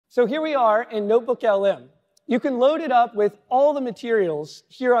So here we are in Notebook LM. You can load it up with all the materials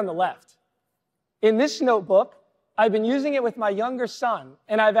here on the left. In this notebook, I've been using it with my younger son,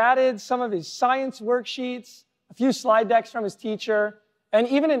 and I've added some of his science worksheets, a few slide decks from his teacher, and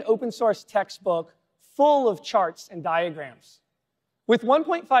even an open source textbook full of charts and diagrams. With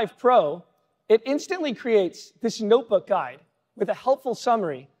 1.5 Pro, it instantly creates this notebook guide with a helpful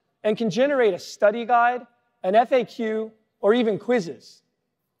summary and can generate a study guide, an FAQ, or even quizzes.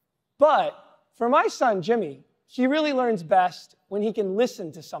 But for my son, Jimmy, he really learns best when he can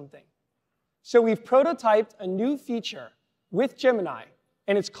listen to something. So we've prototyped a new feature with Gemini,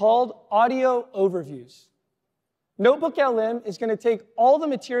 and it's called Audio Overviews. Notebook LM is going to take all the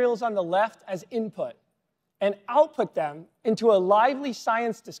materials on the left as input and output them into a lively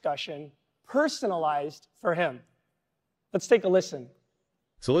science discussion personalized for him. Let's take a listen.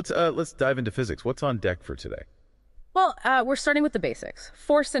 So let's dive into physics. What's on deck for today? Well, we're starting with the basics,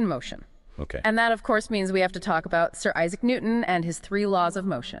 force and motion. Okay. And that, of course, means we have to talk about Sir Isaac Newton and his 3 laws of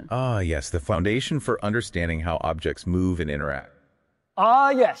motion. Ah, yes, the foundation for understanding how objects move and interact.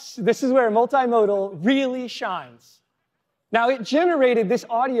 Ah, yes, this is where multimodal really shines. Now, it generated this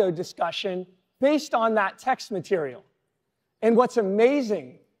audio discussion based on that text material. And what's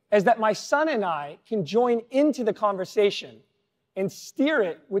amazing is that my son and I can join into the conversation and steer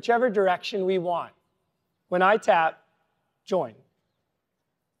it whichever direction we want. When I tap join.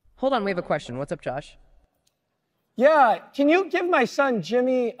 Hold on, we have a question. What's up, Josh? Yeah, can you give my son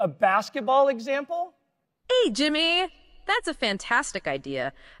Jimmy a basketball example? Hey, Jimmy! That's a fantastic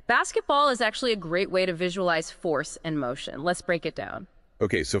idea. Basketball is actually a great way to visualize force and motion. Let's break it down.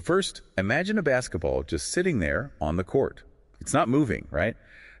 Okay, so first, imagine a basketball just sitting there on the court. It's not moving, right?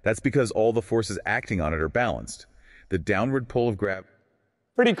 That's because all the forces acting on it are balanced. The downward pull of gravity.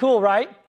 Pretty cool, right?